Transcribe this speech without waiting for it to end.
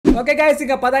Okay guys,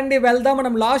 ఇక పదండి వెళ్దాం.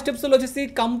 మనం లాస్ట్ ఎపిసోడ్లో వచ్చేసి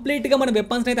కంప్లీట్గా మన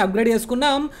వెపన్స్ అయితే అప్గ్రేడ్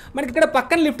చేసుకున్నాం. మనకి ఇక్కడ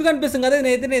పక్కన లిఫ్ట్ కనిపిస్తుంది కదా,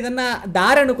 నేనైతే ఏదన్నా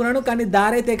దారి అనుకున్నాను, కానీ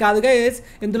దారి అయితే కాదు గైస్.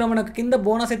 ఇందులో మనకు కింద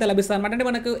బోనస్ అయితే లభిస్తుంది అనమాట. అంటే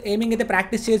మనకు ఎయిమింగ్ అయితే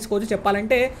ప్రాక్టీస్ చేసుకోవచ్చు.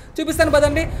 చెప్పాలంటే చూపిస్తాను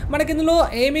పదండి. మనకి ఇందులో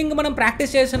ఎయిమింగ్ మనం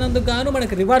ప్రాక్టీస్ చేసినందుకు గాను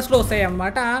మనకి రివర్స్లో వస్తాయి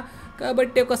అన్నమాట.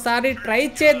 కాబట్టి ఒకసారి ట్రై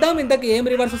చేద్దాం. ఇంతకు ఏం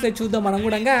రివర్స్ వస్తాయి చూద్దాం మనం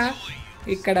కూడా.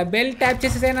 ఇక్కడ bell tap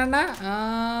చేసేసేనన్నా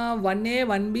 1A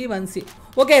 1B 1C.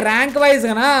 Okay, rank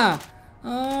వైజ్గానా?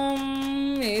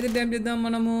 ఏది టైం చేద్దాం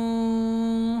మనము?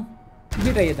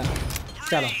 ఇది ట్రై చేద్దాం.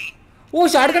 చాలా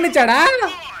షార్ట్ గన్ ఇచ్చాడా?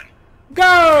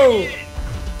 గో!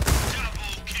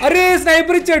 అరే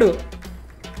స్నైపర్ ఇచ్చాడు.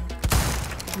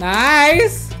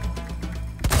 నైస్,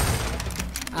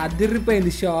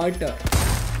 అదిరిపోయింది షాట్.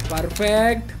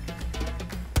 పర్ఫెక్ట్.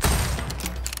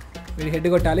 వీడి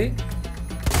హెడ్ కొట్టాలి.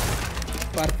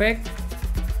 పర్ఫెక్ట్.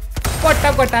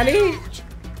 కొట్టాలి.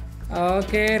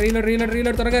 ఓకే,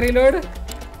 రీలోడ్ త్వరగా రీలోడ్.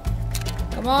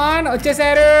 కమాన్,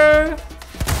 వచ్చేసారు.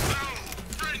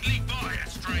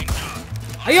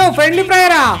 అయ్యో, ఫ్రెండ్లీ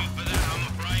ఫైరా.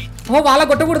 వాళ్ళ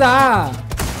కొట్టకూడదా?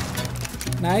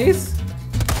 నైస్.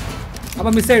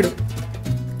 అబ్బా, మిస్ అయ్యాడు.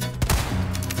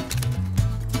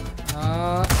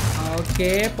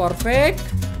 Okay, perfect.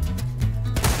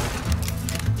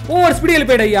 స్పీడ్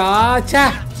వెళ్ళిపోయాడు. అయ్యా చా,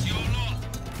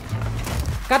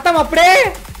 కథం అప్పుడే.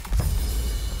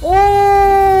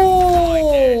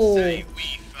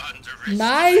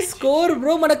 Nice score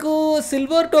bro. మనకు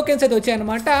సిల్వర్ టోకెన్స్ అయితే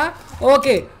వచ్చాయన్నమాట.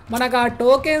 ఓకే, మనకు ఆ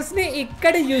టోకెన్స్ని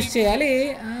ఇక్కడ యూజ్ చేయాలి.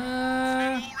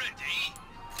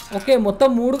 ఓకే, మొత్తం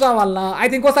 3 కావాలన్నా?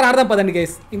 అయితే ఇంకోసారి ఆడదాం పదండి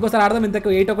గైస్. ఇంకోసారి ఆడదాం.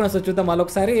 ఇంతకు 8 టోకెన్ వస్తుంది చూద్దాం మళ్ళీ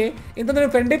ఒకసారి. ఇంత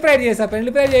నేను ఫ్రెండ్లీ ఫ్రైడ్ చేసా.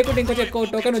 ఫ్రెండ్లీ ఫ్రైడ్ చేయకుండా ఇంకొంచెం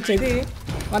ఎక్కువ టోకెన్ వచ్చేది.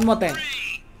 1 more time.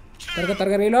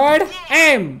 త్వరగా reload.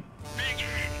 Aim.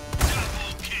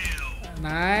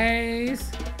 Nice.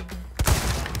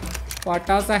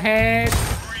 Patas ahead.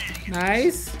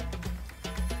 Nice.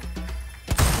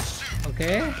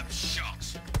 Okay.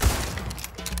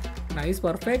 Nice,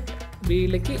 perfect.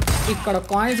 వీళ్ళకి ఇక్కడ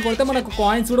కాయిన్స్ కొడితే మనకు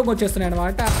కాయిన్స్ కూడా వచ్చేస్తున్నాయి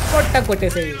అనమాట.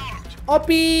 కొట్టేసేవి.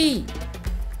 ఓపీ.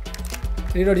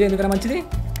 రీలోడ్ చేయండి కదా, మంచిది.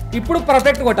 ఇప్పుడు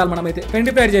పర్ఫెక్ట్ కొట్టాలి మనమైతే.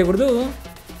 ఫ్రెండ్లీ ఫైర్ చేయకూడదు.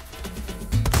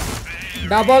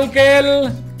 Double kill.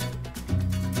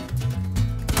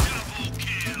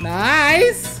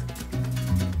 Nice.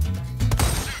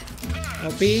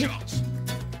 OP.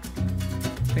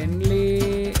 Friendly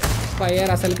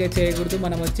fire అసలుకే చేయకూడదు.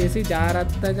 మనం వచ్చేసి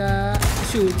జాగ్రత్తగా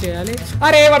షూట్ చేయాలి.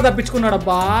 అరే వాడు తప్పించుకున్నాడు.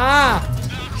 అబ్బా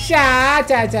చా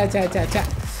చా చా చా చా చా.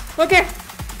 Okay,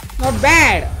 not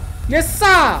bad. Yes.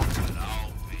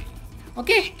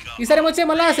 Okay, ఈసారి వచ్చే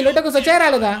మళ్ళీ సిల్వర్ టోకెన్స్ వచ్చాయి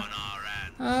రాలేదా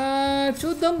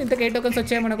చూద్దాం. ఇంతకు 8 టోకెన్స్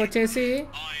వచ్చాయి మనకు. వచ్చేసి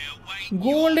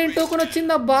గోల్డెన్ టోకెన్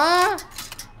వచ్చిందబ్బా.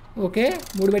 ఓకే,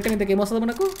 3 పెట్టాం. ఇంతకు ఏమొస్తుంది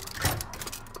మనకు?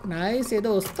 నైస్, ఏదో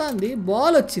వస్తుంది.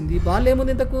 బాల్ వచ్చింది. బాల్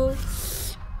ఏముంది ఇంతకు?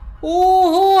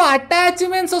 ఓహో,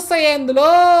 అటాచ్మెంట్స్ వస్తాయి అందులో.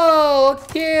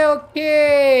 ఓకే ఓకే,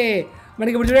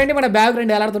 మనకి ఇప్పుడు చూడండి మన బ్యాగ్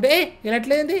 2 ఎలాడుతుంటే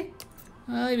ఎలాట్లేంది.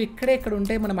 ఇవి ఇక్కడ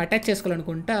ఉంటాయి, మనం అటాచ్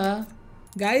చేసుకోవాలనుకుంటా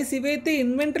గాయస్. ఇవైతే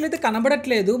ఇన్వెంటరీలో అయితే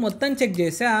కనబడట్లేదు. మొత్తం చెక్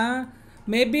చేసా.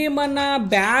 మేబీ మన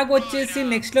బ్యాగ్ వచ్చేసి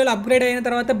నెక్స్ట్ లెవెల్ అప్గ్రేడ్ అయిన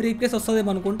తర్వాత బ్రీఫ్ కేస్ వస్తుందేమో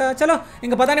అనుకుంటా. చలో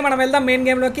ఇంకా పదాన్ని మనం వెళ్దాం మెయిన్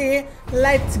గేమ్లోకి.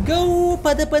 Let's go.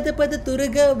 పద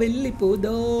త్వరగా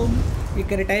వెళ్ళిపోదాం.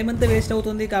 ఇక్కడ టైం అంతా వేస్ట్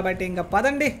అవుతుంది కాబట్టి ఇంకా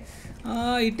పదండి.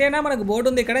 ఇటేనా మనకు బోర్డు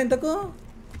ఉంది ఇక్కడ ఇంతకు.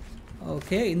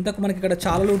 ఓకే, ఇంతకు మనకి ఇక్కడ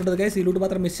చాలా లూట్ ఉంటుంది గైస్. ఈ లూట్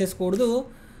మాత్రం మిస్ చేసుకోకూడదు.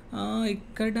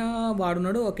 ఇక్కడ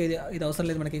వాడున్నాడు. ఓకే, ఇది అవసరం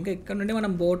లేదు మనకి. ఇంకా ఇక్కడ నుండి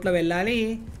మనం బోట్లో వెళ్ళాలి.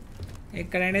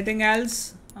 ఇక్కడ ఎనీథింగ్ ఎల్స్?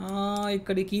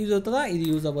 ఇక్కడికి యూజ్ అవుతుందా? ఇది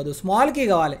యూజ్ అవ్వదు. స్మాల్ కీ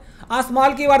కావాలి. ఆ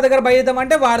స్మాల్ కీ వాడి దగ్గర బై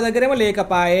చేద్దామంటే వాడి దగ్గర ఏమో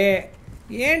లేకపాయే.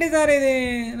 ఏంటి సార్ ఇది?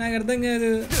 నాకు అర్థం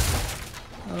కాదు.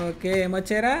 ఓకే,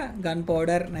 ఏమొచ్చారా? Gun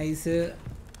powder. నైస్.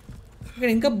 ఇక్కడ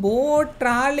ఇంకా బోట్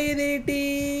రాలేదేటి?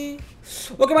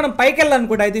 ఓకే, మనం పైకి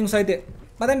వెళ్ళాలనుకుంటా ఐ థింక్స్. అయితే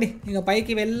పదండి ఇంకా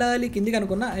పైకి వెళ్ళాలి. కిందికి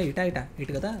అనుకున్నా.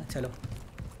 ఇటు కదా. చలో,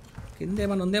 కింద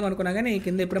ఏమైనా ఉందేమో అనుకున్నా కానీ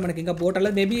కింద ఇప్పుడే మనకి ఇంకా బోట్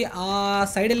వెళ్ళదు. మేబీ ఆ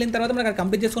సైడ్ వెళ్ళిన తర్వాత మనకి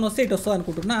కంప్లీట్ చేసుకొని వస్తే ఇటు వస్తుంది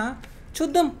అనుకుంటున్నా.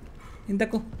 చూద్దాం.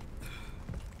 ఇంతకు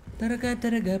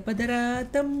త్వరగా పదరా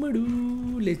తమ్ముడు,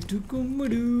 లెచ్చు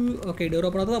కుమ్ముడు. ఓకే, డోర్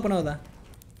ఓపెన్ అవుతుందా? ఓపెన్ అవుదా?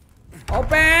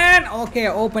 ఓపెన్. ఓకే,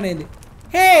 ఓపెన్ అయింది.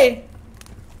 హే,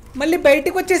 మళ్ళీ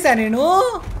బయటికి వచ్చేసా నేను.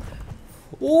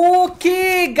 ఓకే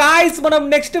గాయస్, మనం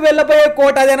నెక్స్ట్ వెళ్ళబోయే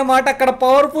కోట అదనమాట. అక్కడ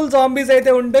పవర్ఫుల్ జాంబీస్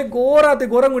అయితే ఉంటాయి.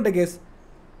 ఘోరంగా ఉంటాయి గేస్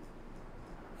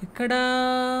ఇక్కడ.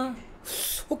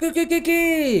 Okay okay okay,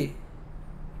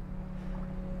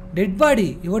 dead body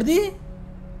ఎవరిది?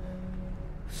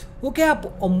 ఓకే,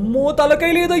 అమ్మో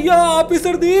తలకాయ లేదయ్యా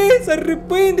ఆఫీసర్ది.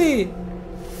 సరిపోయింది.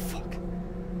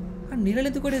 నీళ్ళు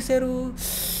ఎందుకు కొట్టేశారు?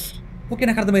 ఓకే,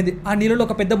 నాకు అర్థమైంది. ఆ నీళ్ళలో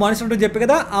ఒక పెద్ద మాన్స్టర్ ఉంటుంది చెప్పి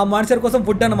కదా, ఆ మాన్స్టర్ కోసం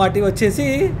ఫుడ్ అన్నమాట వచ్చేసి.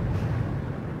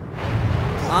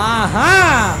 ఆహా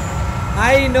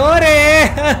ఐ నో రే.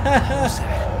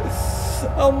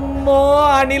 అమ్మో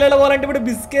ఆ నీళ్ళలో పోవాలంటే ఇప్పుడు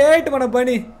బిస్కెట్ మన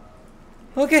పని.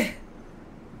 Okay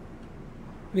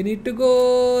we need to go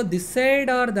this side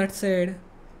are that side.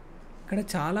 ఇక్కడ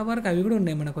చాలా వరకు అవి కూడా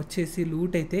ఉన్నాయి మనకు వచ్చేసి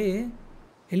లూట్ అయితే.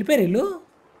 వెళ్ళిపోయారు వీళ్ళు,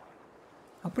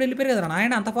 అప్పుడు వెళ్ళిపోయారు కదా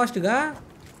నాయన అంత ఫాస్ట్గా.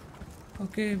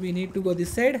 Okay we need to go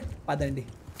this side. పదండి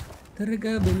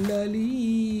త్వరగా వెళ్ళాలి,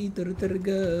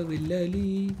 త్వరగా వెళ్ళాలి.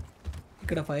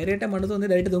 ఇక్కడ ఫైర్ ఐటమ్ మండుతుంది,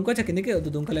 డైరెక్ట్ దుంకొచ్చా కిందకి. వద్దు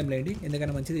దుంకలేం లేండి,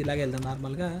 ఎందుకన్నా మంచిది ఇలాగే వెళ్దాం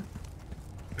నార్మల్గా.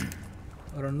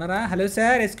 ఎవరు ఉన్నారా? Hello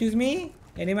sir, excuse me,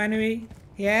 any man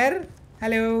here?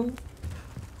 Hello.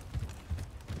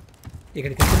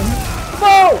 ఇక్కడికి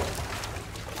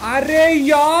అరే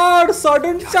యార్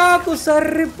సడన్ చాకు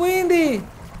సరిపోయింది.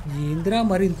 ఏంద్రా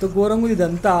మరి ఇంత ఘోరంగా ఉంది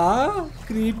ఇదంతా,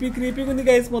 క్రీపీగా ఉంది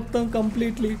గైస్ మొత్తం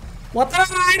కంప్లీట్లీ.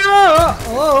 వస్తానా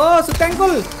ఓ సుత్త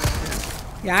అంకుల్,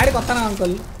 యాడికి వస్తానా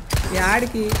అంకుల్?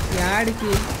 యాడికి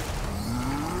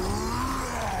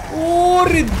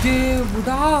ఓరి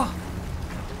దేవుడా.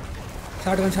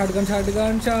 షార్ట్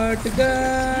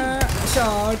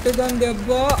గన్ దెబ్బ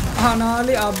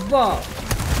అనాలి. అబ్బా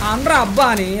అనరా అబ్బా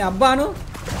అని, అబ్బాను.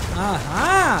 ఆహా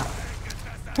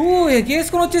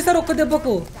ఎగేసుకొని వచ్చేసారు ఒక్క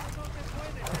దెబ్బకు.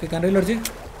 ఓకే కానీ రీలోడ్ చేయి.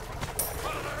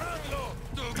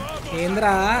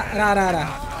 ఏంద్రా రా.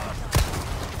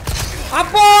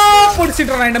 అబ్బో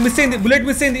పొడిసిట్రా నాయన, మిస్ అయింది, బుల్లెట్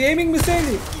మిస్ అయింది, ఏమింగ్ మిస్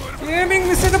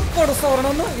అయితే పొడుస్తావు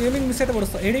నన్ను. ఏమింగ్ మిస్ అయితే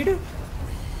పొడుస్తావు. ఏడు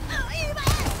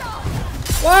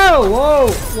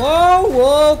ఓ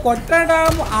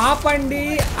కొట్టడం ఆపండి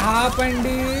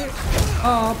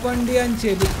అని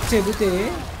చెబితే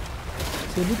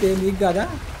మీకు కదా.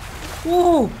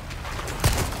 ఓహో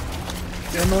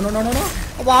నో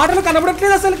వాటర్లు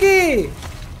కనబడట్లేదు అసలుకి.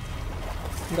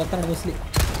 ఇప్పుడు వస్తాను ముస్లి,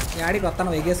 యాడికి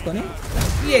వస్తాను ఎగేసుకొని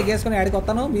యాడికి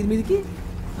వస్తాను మీదికి.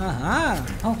 ఆహా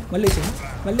మళ్ళీ వేసింది,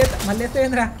 మళ్ళీ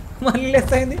వేస్తాయిందిరా, మళ్ళీ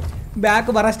వేస్తాయింది. బ్యాక్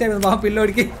బరస్ట్ అయిపోయింది మా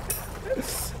పిల్లోడికి.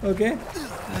 ఓకే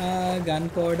గన్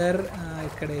పౌడర్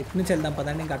ఇక్కడ ఎటు నుంచి వెళ్దాం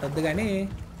పదండి, ఇంకా అటొద్దు కానీ.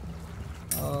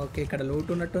 ఓకే ఇక్కడ లోటు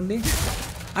ఉన్నట్టుంది,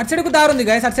 అటు సైడ్కు దారి ఉంది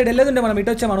గైస్, అటు సైడ్ వెళ్ళేది ఉండే మనం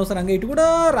ఇటు వచ్చాము అనవసరంగా. ఇటు కూడా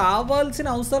రావాల్సిన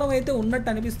అవసరం అయితే ఉన్నట్టు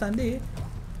అనిపిస్తుంది,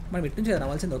 మనం ఇటు నుంచి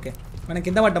రావాల్సింది. ఓకే మనం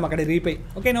కింద పడ్డాం అక్కడ రీపై.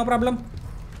 Okay no problem.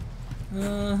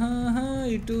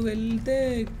 ఇటు వెళ్తే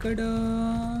ఇక్కడ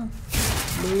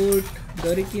లూట్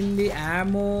దొరికింది,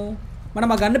 యామో. మనం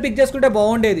ఆ గన్ను పిక్ చేసుకుంటే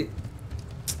బాగుండేది.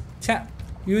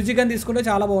 యూజీ గన్ తీసుకుంటే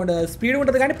చాలా బాగుండేది, స్పీడ్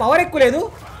ఉంటుంది కానీ పవర్ ఎక్కువ లేదు,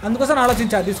 అందుకోసం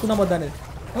ఆలోచించాలి తీసుకుందాం వద్దా అనేది.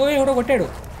 ఓ ఎవడో కొట్టాడు,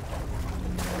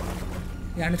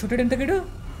 యాడ చుట్టాడు ఎంత గిడు.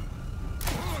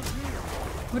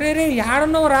 రే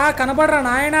యాడున్నావు రా, కనబడరా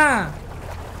నాయనా.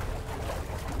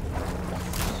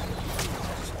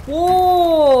 ఓ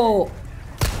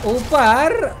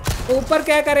ఊపర్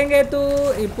క్యా కరెంగే తూ.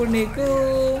 ఇప్పుడు నీకు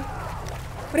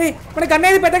రే మన గన్ను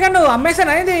ఏది, పెద్ద గన్ను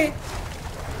అమ్మేసాను అనేది.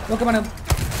 ఓకే మనం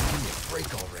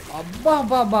అబ్బా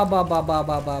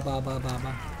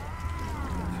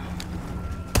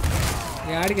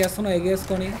యాడికి వేస్తున్నావు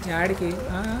ఎగేసుకొని, యాడికి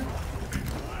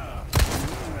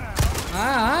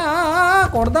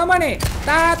కొడదామని.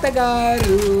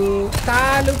 తాతగారు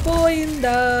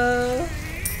కాలుపోయిందా.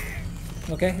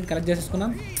 ఓకే ఇది కలెక్ట్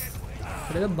చేసేసుకున్నాం.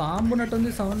 ఇక్కడ ఏదో బాంబు ఉన్నట్టుంది,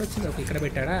 సౌండ్ వచ్చింది. ఓకే ఇక్కడ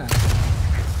పెట్టాడా.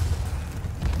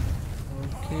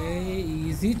 Okay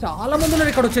easy. చాలా మంది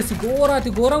ఉన్నారు ఇక్కడ వచ్చేసి,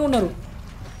 ఘోరంగా ఉన్నారు.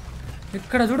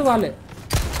 ఇక్కడ చూడు వాళ్ళే.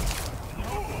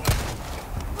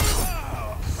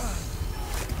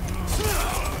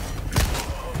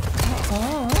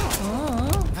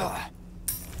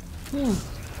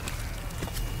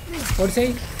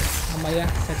 పొడిసేయి అమ్మయ్యా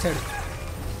చచ్చాడు.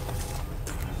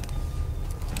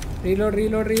 రీలోడ్.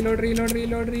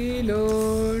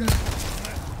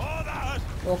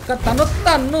 ఒక్క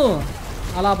తన్ను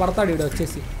అలా పడతాడు వీడు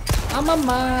వచ్చేసి. అమ్మమ్మ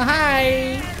హాయ్,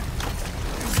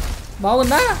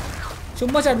 బాగుందా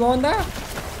చుమ్మా చాట్, బాగుందా?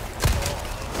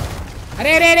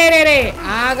 అరే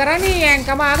ఆగరా నీ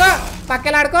ఎంకమాగో,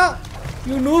 పక్కలాడుకో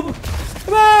యూ నూబ్.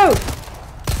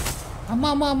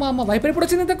 అమ్మ వైపర్ ఎప్పుడు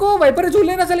వచ్చింది ఇంతకు? వైపర్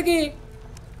చూడలేను అసలుకి.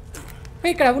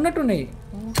 ఇక్కడ ఉన్నట్టున్నాయి.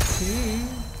 ఓకే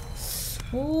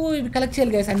ఇవి కలెక్ట్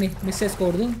చేయాలి గైస్, అన్ని మిస్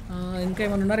చేసుకోకూడదు. ఇంకా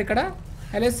ఏమైనా ఉన్నారు ఇక్కడ?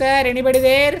 Hello sir, anybody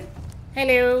there?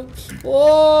 Hello. ఓ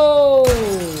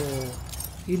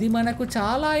ఇది మనకు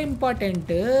చాలా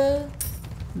ఇంపార్టెంట్.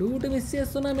 లూట్ మిస్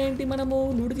చేస్తున్నాం ఏంటి మనము?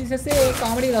 లూట్ తీసేస్తే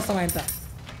కామెడీ వస్తాం ఆయన.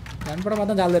 కనపడం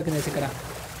మాత్రం చాలా దొరికింది ఇక్కడ.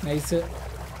 నైస్.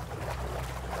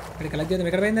 ఇక్కడ కలెక్ట్ చేద్దాం.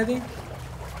 ఎక్కడ పోయింది అది?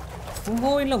 ఓహో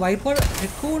ఇలా వైపర్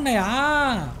ఎక్కువ ఉన్నాయా?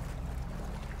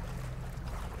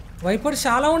 వైపర్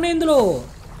చాలా ఉన్నాయి ఇందులో.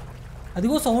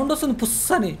 అదిగో సౌండ్ వస్తుంది పుస్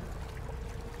అని.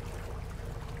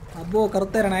 అబ్బో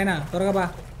కరుతారా నాయన, త్వరగా బా.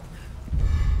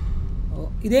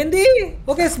 ఇదేంటి?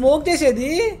 ఓకే స్మోక్ చేసేది.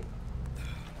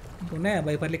 ఉన్నాయా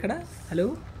వైపర్లు ఇక్కడ? హలో,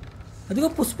 అదిగో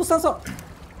పుష్పుసం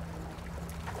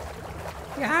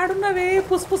యాడున్నవే?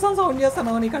 పుష్పుసం సౌండ్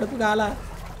చేస్తాను, నీ కడుపు కాల.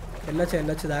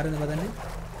 వెళ్ళొచ్చు దారి ఉంది కదండి.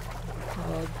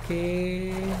 ఓకే,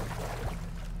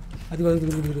 అదిగో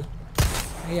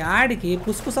యాడికి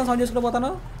పుష్పుసం సౌండ్ చేసుకుంటూ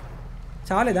పోతాను.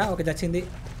 చాలేదా? ఓకే, చచ్చింది.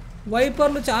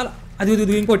 వైపర్లు చాలా.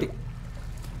 అది ఇంకోటి.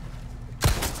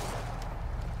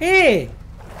 ఏ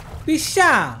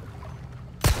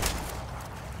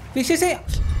ఫిషెస్.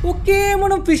 ఓకే,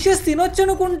 మనం ఫిషెస్ తినొచ్చు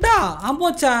అనుకుంటా.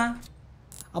 అమ్మొచ్చా?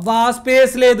 అబ్బా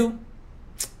స్పేస్ లేదు.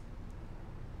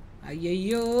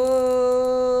 అయ్యయ్యో,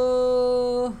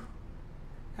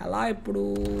 ఎలా ఇప్పుడు?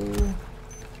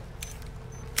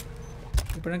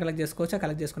 ఇప్పుడైనా కలెక్ట్ చేసుకోవచ్చా?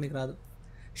 కలెక్ట్ చేసుకోనికి రాదు.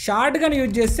 షార్ట్ గన్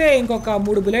యూజ్ చేస్తే ఇంకొక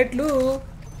 3 బుల్లెట్లు.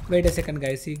 వెయిట్ ఏ సెకండ్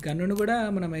గైస్, ఈ గన్నును కూడా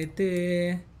మనమైతే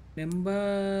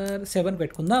నెంబర్ 7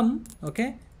 పెట్టుకుందాం. ఓకే,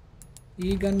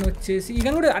 ఈ గన్ వచ్చేసి, ఈ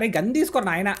గన్ కూడా, అరే గన్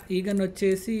తీసుకోండి ఆయన. ఈ గన్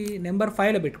వచ్చేసి నెంబర్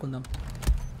 5లో పెట్టుకుందాం.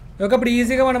 ఒకప్పుడు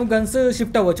ఈజీగా మనం గన్స్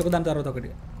షిఫ్ట్ అవ్వచ్చు ఒకదాని తర్వాత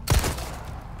ఒకటి.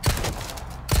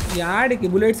 యాడికి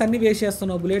బుల్లెట్స్ అన్నీ వేస్ట్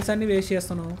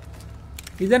చేస్తున్నావు.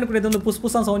 ఇది అనుకుంటే ఏదో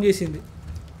పుష్పుసం సౌండ్ చేసింది.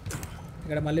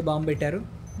 ఇక్కడ మళ్ళీ బాంబు పెట్టారు.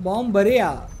 బాంబు బరియా.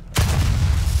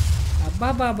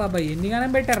 అబ్బాబాబా, ఎన్ని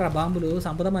గానం పెట్టారా బాంబులు?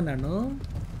 సంపదమని నన్ను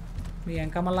మీ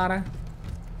ఎంకమల్లారా.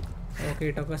 ఓకే,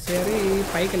 ఇటు ఒకసారి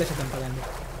పైకి వెళ్ళేసేద్దాం కదండి.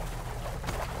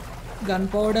 Gun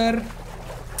powder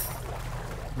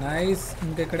nice.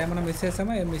 ఇంకా ఇక్కడ ఏమైనా మిస్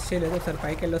చేస్తామో? ఏం మిస్ చేయలేదు. ఒకసారి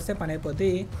పైకి వెళ్ళి వస్తే పని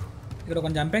అయిపోద్ది. ఇక్కడ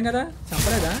కొంచెం చంపాం కదా,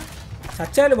 చంపలేదా?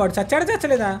 చచ్చాడు వాడు.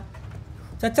 చచ్చలేదా?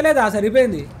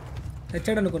 సరిపోయింది.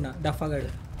 చచ్చాడు అనుకున్నా, డఫాగాడు.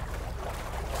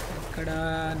 ఇక్కడ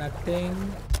నథింగ్.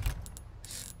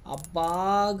 అబ్బా,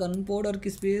 గన్ పౌడర్కి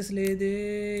స్పేస్ లేదే.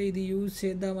 ఇది యూజ్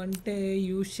చేద్దామంటే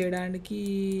యూజ్ చేయడానికి.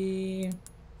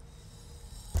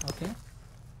 ఓకే,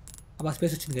 అబ్బా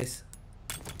స్పేస్ వచ్చింది గైస్.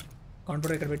 గన్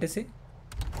పౌడర్ ఇక్కడ పెట్టేసి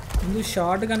ముందు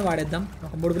షార్ట్ గన్ వాడేద్దాం.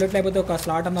 ఒక 3 బుల్లెట్లు అయిపోతే ఒక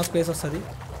స్లాట్ అన్న స్పేస్ వస్తుంది.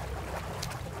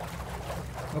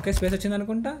 ఓకే, స్పేస్ వచ్చింది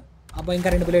అనుకుంటా. అబ్బా ఇంకా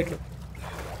 2 బుల్లెట్లు.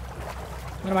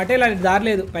 మనం అటే దారి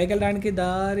లేదు, పైకి వెళ్ళడానికి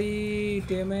దారి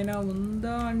ఇటు ఏమైనా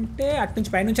ఉందా అంటే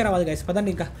అట్నుంచి పైనుంచి రావాలి గైస్.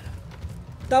 పదండి, ఇంకా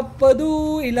తప్పదు,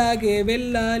 ఇలాగే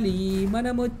వెళ్ళాలి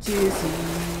మనం వచ్చేసి.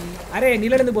 అరే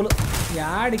నీళ్ళెందుకు బోలు,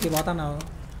 యాడికి పోతున్నావు?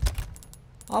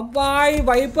 అబ్బాయి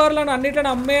వైపర్లను అన్నిట్లను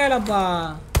అమ్మేయాలబ్బా.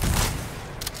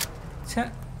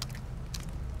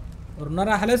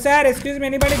 ఉన్నారా? Hello sir, excuse me,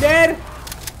 anybody there?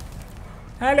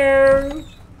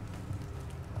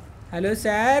 Hello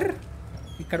sir.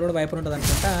 ఇక్కడ కూడా వైపర్ ఉంటుంది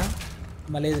అనుకుంటా.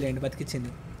 మళ్ళీ లేదులేండి,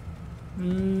 బతికిచ్చింది.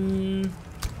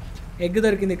 ఎగ్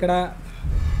దొరికింది ఇక్కడ.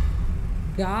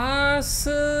 గ్యాస్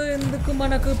ఎందుకు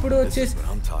మనకు ఇప్పుడు వచ్చేసి?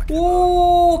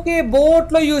 ఓకే,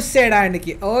 బోట్లో యూజ్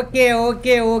చేయడానికి.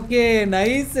 Okay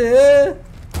nice.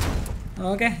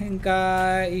 ఓకే, ఇంకా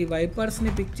ఈ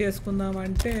వైపర్స్ని పిక్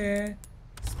చేసుకుందామంటే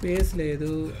స్పేస్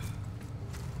లేదు.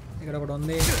 ఇక్కడ ఒకటి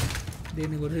ఉంది,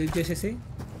 దీన్ని కూడా యూజ్ చేసేసి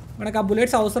మనకు ఆ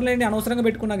బుల్లెట్స్ అవసరం లేని అనవసరంగా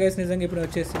పెట్టుకున్నా గైస్. నిజంగా ఇప్పుడు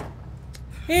వచ్చేసి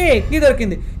కీ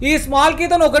దొరికింది. ఈ స్మాల్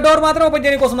కీతో ఒక డోర్ మాత్రం ఓపెన్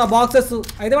చేయడానికి వస్తుంది ఆ బాక్సెస్.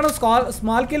 అయితే మనం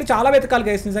స్మాల్ కీలు చాలా వెతకాలి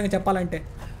గైస్ నిజంగా చెప్పాలంటే.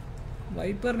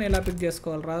 వైపర్ని ఎలా పిక్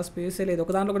చేసుకోవాలరా? స్పేసే లేదు.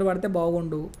 ఒక దాంట్లో కూడా పడితే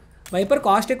బాగుండు. వైపర్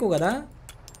కాస్ట్ ఎక్కువ కదా.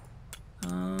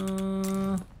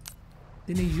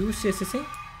 దీన్ని యూజ్ చేసేసి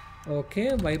ఓకే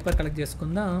వైపర్ కలెక్ట్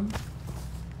చేసుకుందాం.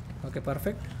 Okay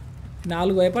perfect.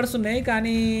 4 వైపర్స్ ఉన్నాయి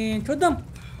కానీ చూద్దాం,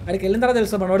 అక్కడికి వెళ్ళిన తర్వాత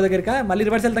తెలుస్తాం మన వాడి దగ్గరికి. మళ్ళీ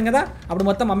రివర్స్ వెళ్తాం కదా, అప్పుడు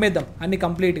మొత్తం అమ్మేద్దాం అన్ని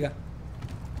కంప్లీట్గా.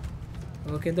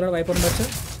 ఓకే, ఇందులో వైపర్ ఉండొచ్చు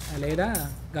లేదా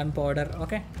gun powder.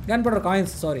 Okay, gun powder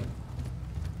coins, sorry.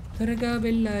 త్వరగా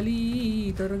వెళ్ళాలి,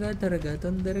 త్వరగా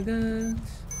తొందరగా.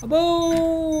 అబ్బో,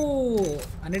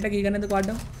 అన్నిటికీ ఈ గన్ ఎందుకు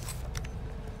వాడడం?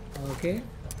 Okay,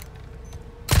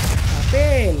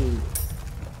 fail.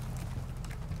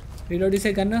 రీలోడ్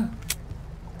చేసే గన్ను.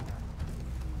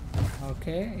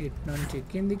 ఓకే, ఇటు నుంచి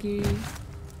కిందికి,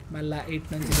 మళ్ళీ ఇటు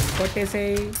నుంచి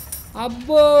కొట్టేసేయి.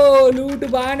 అబ్బో, లూట్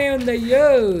బాగానే ఉంది. అయ్యో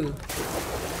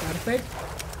పర్ఫెక్ట్.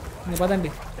 పదండి.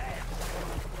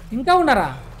 ఇంకా ఉన్నారా?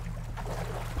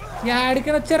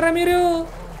 యాడికని వచ్చారా మీరు?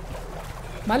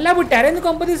 మళ్ళా పుట్టారు ఎందుకు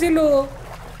కొంపదీసిళ్ళు?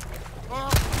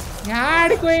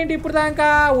 యాడికి పోయింటి ఇప్పుడు దాకా?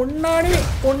 ఉన్నాడు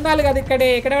ఉండాలి కదా ఇక్కడే.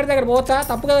 ఎక్కడ పడితే అక్కడ పోతా?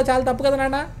 తప్పు కదా, చాలా తప్పు కదా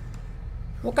నాన్న.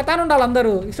 ఒక్కతాను ఉండాలి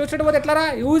అందరూ. ఇష్టం వచ్చినట్టు పోతే ఎట్లారా?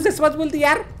 హూ ఈజ్ రెస్పాన్సిబిలిటీ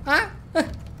యార్?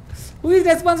 Who is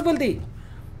responsibility?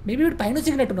 మేబీ వీడు పైనుంచి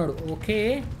ఎక్కినట్టున్నాడు. ఓకే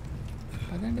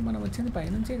పదండి, మనం వచ్చింది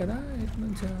పైనుంచే కదా, ఎటు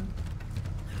నుంచా?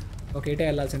 ఓకే, ఇటే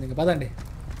వెళ్ళాల్సింది. ఇంకా పదండి.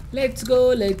 Let's go.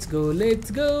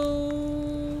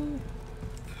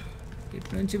 ఇటు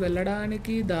నుంచి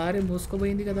వెళ్ళడానికి దారి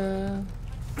మూసుకుపోయింది కదా.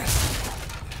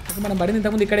 మనం పడింది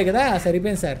ఇంతకుముందు ఇక్కడే కదా,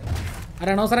 సరిపోయింది సార్. అరే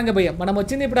అనవసరంగా పోయాం. మనం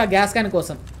వచ్చింది ఇప్పుడు ఆ గ్యాస్ క్యాన్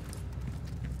కోసం.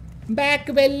 బ్యాక్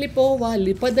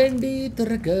వెళ్ళిపోవాలి పదండి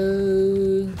త్వరగా.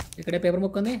 ఇక్కడే పేపర్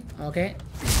ముక్క ఉంది. ఓకే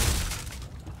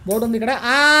బోట్ ఉంది ఇక్కడ.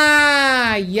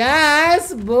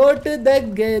 యాస్ బోట్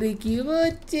దగ్గరికి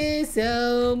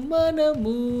వచ్చేసాం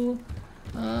మనము.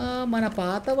 మన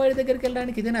పాత వాడి దగ్గరికి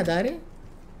వెళ్ళడానికి ఇదేనా దారి?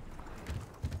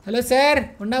 హలో సార్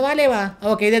ఉన్నావా లేవా?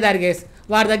 ఓకే ఇదే దారి గేస్.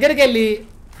 వాడి దగ్గరికి వెళ్ళి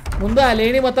ముందు ఆ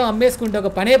లేని మొత్తం అమ్మేసుకుంటే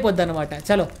ఒక పని అయిపోద్ది అనమాట.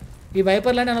 చలో ఈ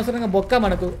వైపర్లన్నీ అనవసరంగా బొక్క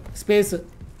మనకు space.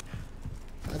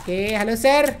 Okay hello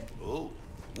sir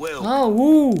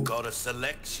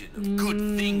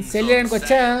cell చేయడానికి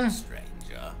వచ్చా.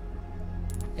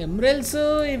 ఎమరల్డ్స్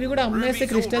ఇవి కూడా అమ్మేస్తే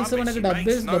క్రిస్టల్స్ మనకు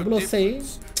డబ్బులు వస్తాయి.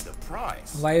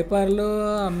 వైపర్లు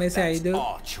అమ్మేసే 5.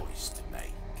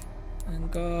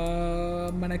 ఇంకా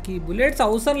మనకి బుల్లెట్స్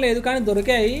అవసరం లేదు కానీ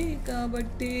దొరికాయి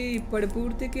కాబట్టి ఇప్పటి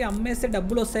పూర్తికి అమ్మేస్తే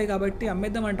డబ్బులు వస్తాయి కాబట్టి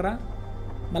అమ్మేద్దామంటారా?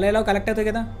 మళ్ళీ ఎలా కలెక్ట్ అవుతాయి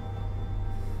కదా,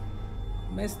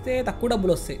 అమ్మేస్తే తక్కువ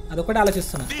డబ్బులు వస్తాయి. అదొకటి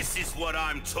ఆలోచిస్తున్నా.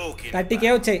 30K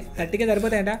వచ్చాయి. 30K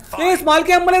సరిపోతాయంట.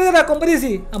 స్మాల్కే అమ్మలేదు కదా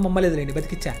కొంపదీసి. అమ్మలేదు లేండి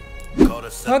బతికిచ్చా.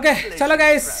 ఓకే చలో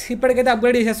గైస్ ఇప్పటికైతే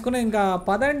అప్గ్రేడ్ చేసేసుకున్నాం. ఇంకా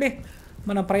పదండి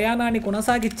మన ప్రయాణాన్ని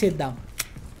కొనసాగిచ్చేద్దాం.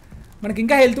 మనకి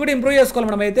ఇంకా హెల్త్ కూడా ఇంప్రూవ్ చేసుకోవాలి.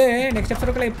 మనమైతే నెక్స్ట్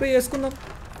ఎపిసోడ్ కూడా ఇంప్రూవ్ చేసుకుందాం.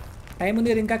 టైం ఉంది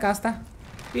కదా ఇంకా కాస్త.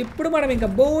 ఇప్పుడు మనం ఇంకా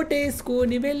బోట్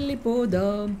వేసుకొని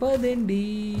వెళ్ళిపోదాం పదండి.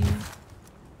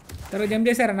 తర్వాత జంప్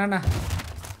చేశారా నాన్న?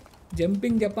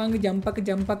 జంపింగ్ జపాంగ్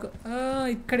జంపక్.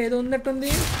 ఇక్కడ ఏదో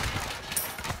ఉన్నట్టుంది.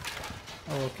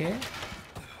 Okay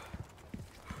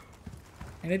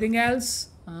anything else?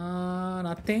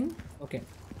 Nothing. Okay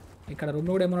ఇక్కడ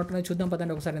రూమ్లో కూడా ఏమన్నట్టున్నాయి చూద్దాం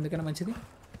పదండి ఒకసారి, ఎందుకైనా మంచిది.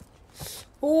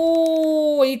 ఓ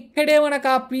ఇక్కడే మనకు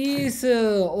ఆ పీస్.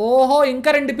 ఓహో ఇంకా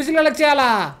 2 పీసులు కలెక్ట్ చేయాలా?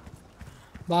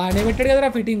 బాగానే పెట్టాడు కదరా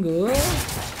ఫిట్టింగు.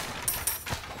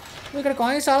 ఇక్కడ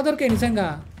కాయిన్స్ చాలా దొరికాయి నిజంగా.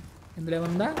 ఇందులో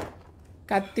ఏముందా?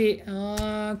 కత్తి.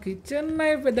 కిచెన్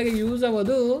నైఫ్ పెద్దగా యూజ్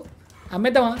అవ్వదు.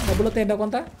 అమ్మేద్దామా? డబ్బులు వస్తాయి ఏంటో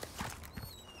కొంత.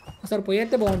 ఒకసారి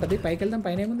పోయేస్తే బాగుంటుంది. పైకి వెళ్దాం.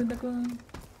 పైన ఏముంది ఇంతకు?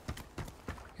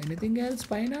 ఎనీథింగ్ ఎల్స్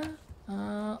పైన?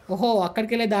 ఓహో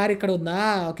అక్కడికి వెళ్ళే దారి ఇక్కడ ఉందా?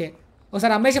 ఓకే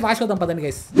ఒకసారి అమ్మేసి ఫాస్ట్ అవుతాం పదండి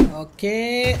గైస్. Okay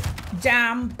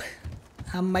jump.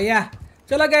 అమ్మయ్యా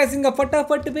చలో గైస్ ఇంకా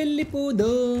ఫటాఫట్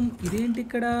వెళ్ళిపోదాం. ఇదేంటి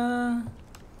ఇక్కడ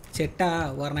చెట్ట?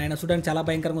 వారు నాయన చూడండి చాలా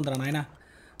భయంకరంగా ఉందిరా నాయన.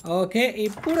 ఓకే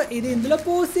ఇప్పుడు ఇది ఇందులో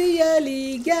పోసేయాలి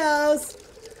గ్యాస్.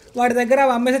 వాడి దగ్గర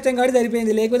అమ్మేసి వచ్చాం కాబట్టి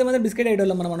సరిపోయింది, లేకపోతే మనం బిస్కెట్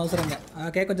వేయడం మనం అనవసరంగా.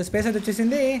 ఓకే కొంచెం స్పేస్ అయితే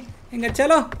వచ్చేసింది. ఇంకా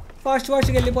చలో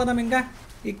ఫాస్ట్గా వెళ్ళిపోదాం. ఇంకా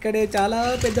ఇక్కడే చాలా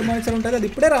పెద్ద మనుషులు ఉంటుంది. అది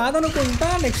ఇప్పుడే రాదనుకుంటా,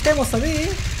 నెక్స్ట్ టైం వస్తుంది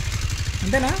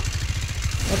అంతేనా?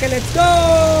 Okay let's go.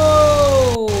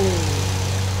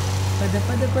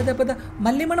 పద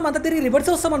మళ్ళీ మనం అంతా తిరిగి రివర్స్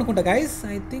వస్తాం అనుకుంటా guys.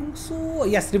 I think so.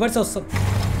 Yes reverse వస్తాం.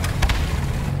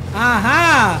 ఆహా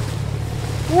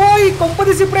ఓ ఈ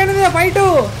కొంపదీసి ఇప్పుడైనా ఫైట్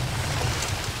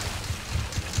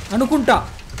అనుకుంటా.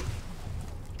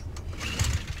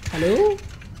 హలో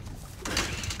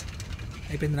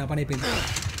అయిపోయింది, నా పని అయిపోయింది.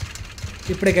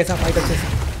 ఇప్పుడే గైస్ ఫైట్ వచ్చేసి.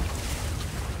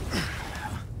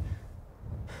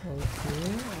 Okay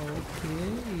okay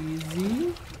easy.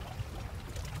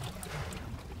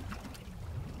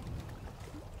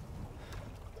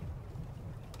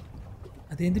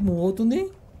 అదేంటి మూవ్ అవుతుంది?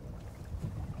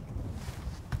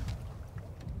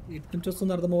 ఎటు నుంచి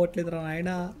వస్తుంది అర్థం అవ్వట్లేదు రా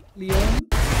నాయన. లియోన్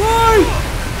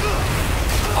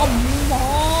అమ్మా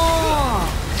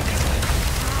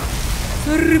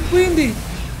సరిపోయింది.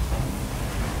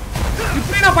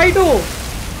 ఇప్పుడేనా ఫైటు?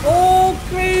 ఓ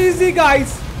crazy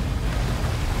guys.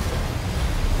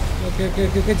 Okay okay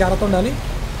okay జాగ్రత్త ఉండాలి.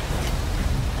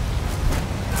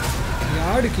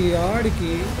 ఆడికి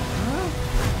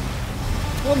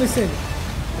ఓ మిస్ అయింది.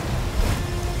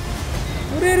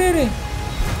 రే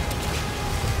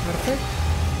పర్ఫెక్ట్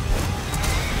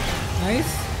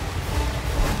నైస్.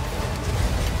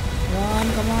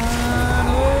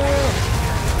 కమాన్.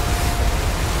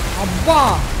 అబ్బా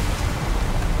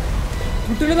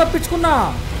పుట్టులు తప్పించుకున్నా.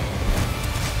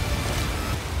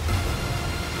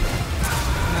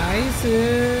 Nice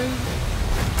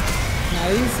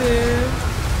nice.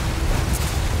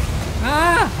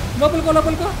 లోపలికో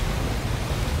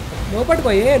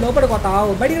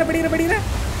లోపలికోతావు. బయటికి రా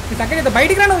చక్కగా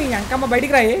బయటికి రా. నువ్వు అంకమ్మ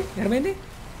బయటికి రాయి. ఎడమైంది?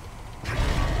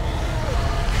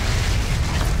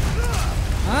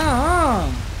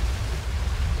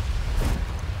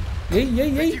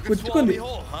 పుచ్చుకుంది.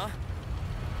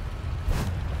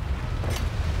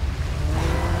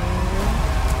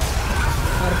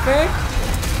 పర్ఫెక్ట్.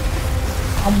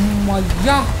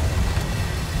 అమ్మయ్యా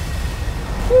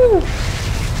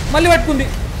మళ్ళీ పట్టుకుంది.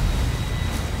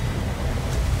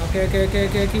 Okay okay okay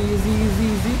okay okay easy easy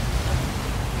easy.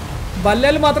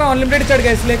 బల్లెలు మాత్రం అన్లిమిటెడ్ ఇచ్చాడు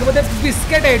గైస్, లేకపోతే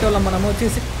బిస్కెట్ వేయటోళ్ళం మనం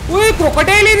వచ్చేసి.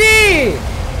 క్రొకటైల్ ఇది.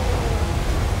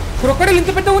 క్రొకటైల్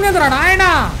ఇంత పెద్ద ఉంది రా నాయన.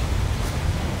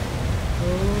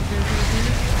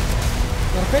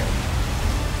 పర్ఫెక్ట్.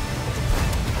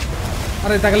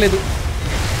 అరే తగలేదు.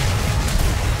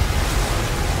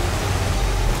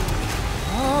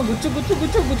 గుచ్చు గుచ్చు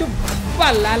గుచ్చు గుచ్చు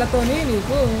బల్లాలతోని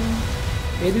నీకు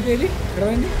ఏది తేలి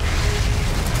ఎక్కడైంది.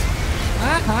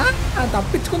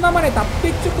 తప్పించుకుందామని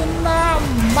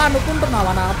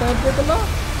అనుకుంటున్నావా నా చేతుల్లో?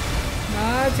 నా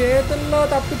చేతుల్లో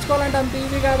తప్పించుకోవాలంటే అంత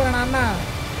ఈజీ కాదురా నాన్న.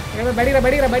 బడిరా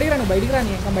నువ్వు బయటికి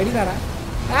రాని ఇంకా బయటికి రారా.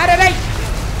 అరే రై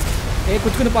ఏ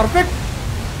కూర్చుకుంది పర్ఫెక్ట్.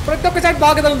 ప్రతి ఒక్కసారి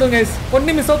బాగా తగులుతుంది గైస్.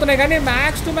 కొన్ని మిస్ అవుతున్నాయి కానీ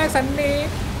మ్యాక్స్ టు మ్యాక్స్ అన్నీ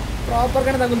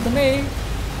ప్రాపర్గానే తగులుతున్నాయి.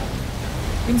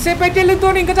 ఇంతసేపు అయితే వెళ్ళితో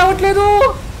ఇంకా చదవట్లేదు.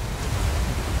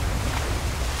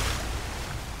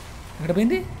 ఎక్కడ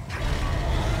పోయింది?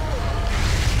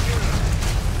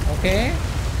 ఓకే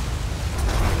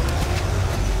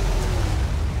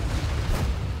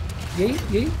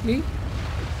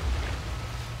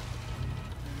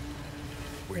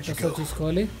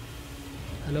చూసుకోవాలి.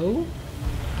 హలో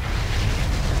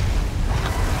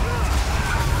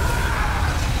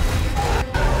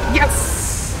ఎస్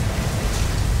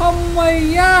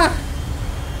అమ్మయ్యా.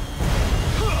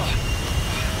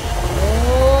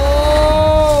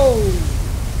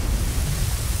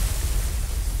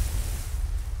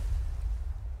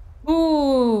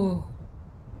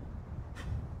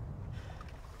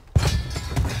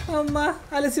 అమ్మా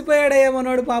అలసిపోయాడయ్యా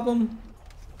మనోడు పాపం.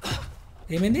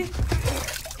 ఏమైంది?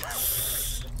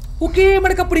 ఓకే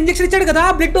మనకి అప్పుడు ఇంజక్షన్ ఇచ్చాడు కదా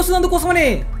బ్లడ్ వస్తుంది అందుకోసమనే.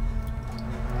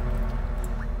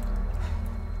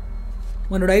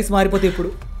 మనోడు ఐస్ మారిపోతే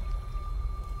ఇప్పుడు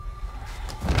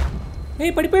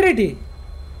పడిపోయాడేటి.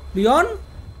 Leone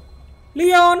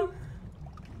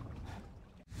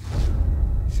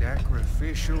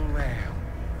sacrificial lamb,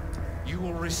 you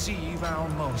will receive our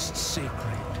most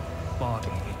sacred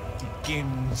body.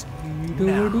 Begins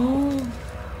now.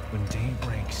 When day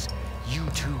breaks, you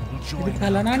two will join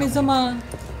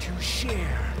to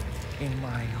share in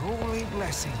my holy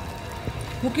blessing.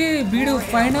 Okay వీడు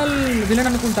ఫైనల్ విలన్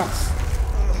అనుకుంటా.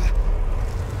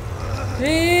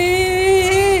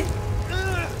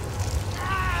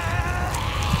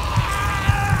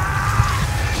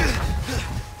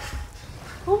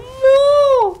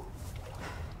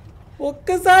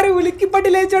 ఒక్కసారి ఉలిక్కి పట్టి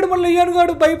లేచాడు మన లియోన్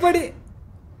గాడు భయపడి.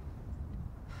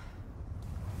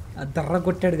 దర్ర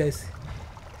కొట్టాడు గైస్.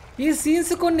 ఈ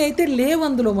సీన్స్ కొన్ని అయితే లేవు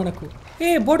అందులో మనకు.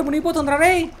 బోట్ మునిగిపోతుందిరా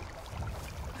రే.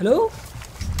 హలో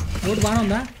బోట్ బాగానే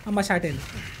ఉందా? అమ్మ షార్ట్ అయింది.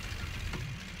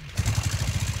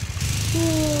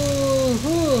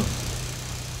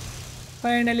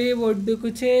 ఫైనలీ ఒడ్డుకు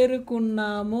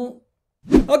చేరుకున్నాము.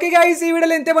 ఓకే గైస్ ఈ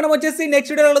వీడియోలో ఇంతే. మనం వచ్చేసి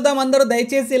నెక్స్ట్ వీడియోలో కలుద్దాం. అందరూ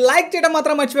దయచేసి లైక్ చేయడం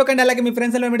మాత్రం మర్చిపోకండి. అలాగే మీ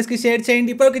ఫ్రెండ్స్ అండ్ మెంబర్స్కి షేర్ చేయండి.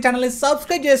 ఇప్పటికీ ఛానల్ని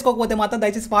సబ్స్క్రైబ్ చేసుకోకపోతే మాత్రం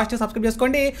దయచేసి ఫాస్ట్గా సబ్స్క్రైబ్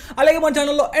చేసుకోండి. అలాగే మన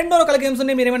ఛానల్లో ఎన్నో రకాల గేమ్స్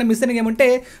ఉన్నాయి. మీరు ఏమైనా మిస్ అయిన గేమ్ ఉంటే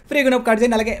ఫ్రీగా ఉన్నప్పుడు కట్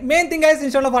చేయండి. అలాగే మెయిన్ థింగ్ గైస్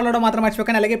ఇన్స్టాలో ఫాలో అవడం మాత్రం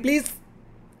మర్చిపోకండి. అలాగే ప్లీజ్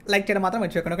లైక్ చేయడం మాత్రం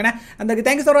మర్చిపోకండి. ఓకేనా? అందరికీ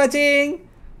thank you for watching.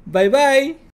 Bye bye.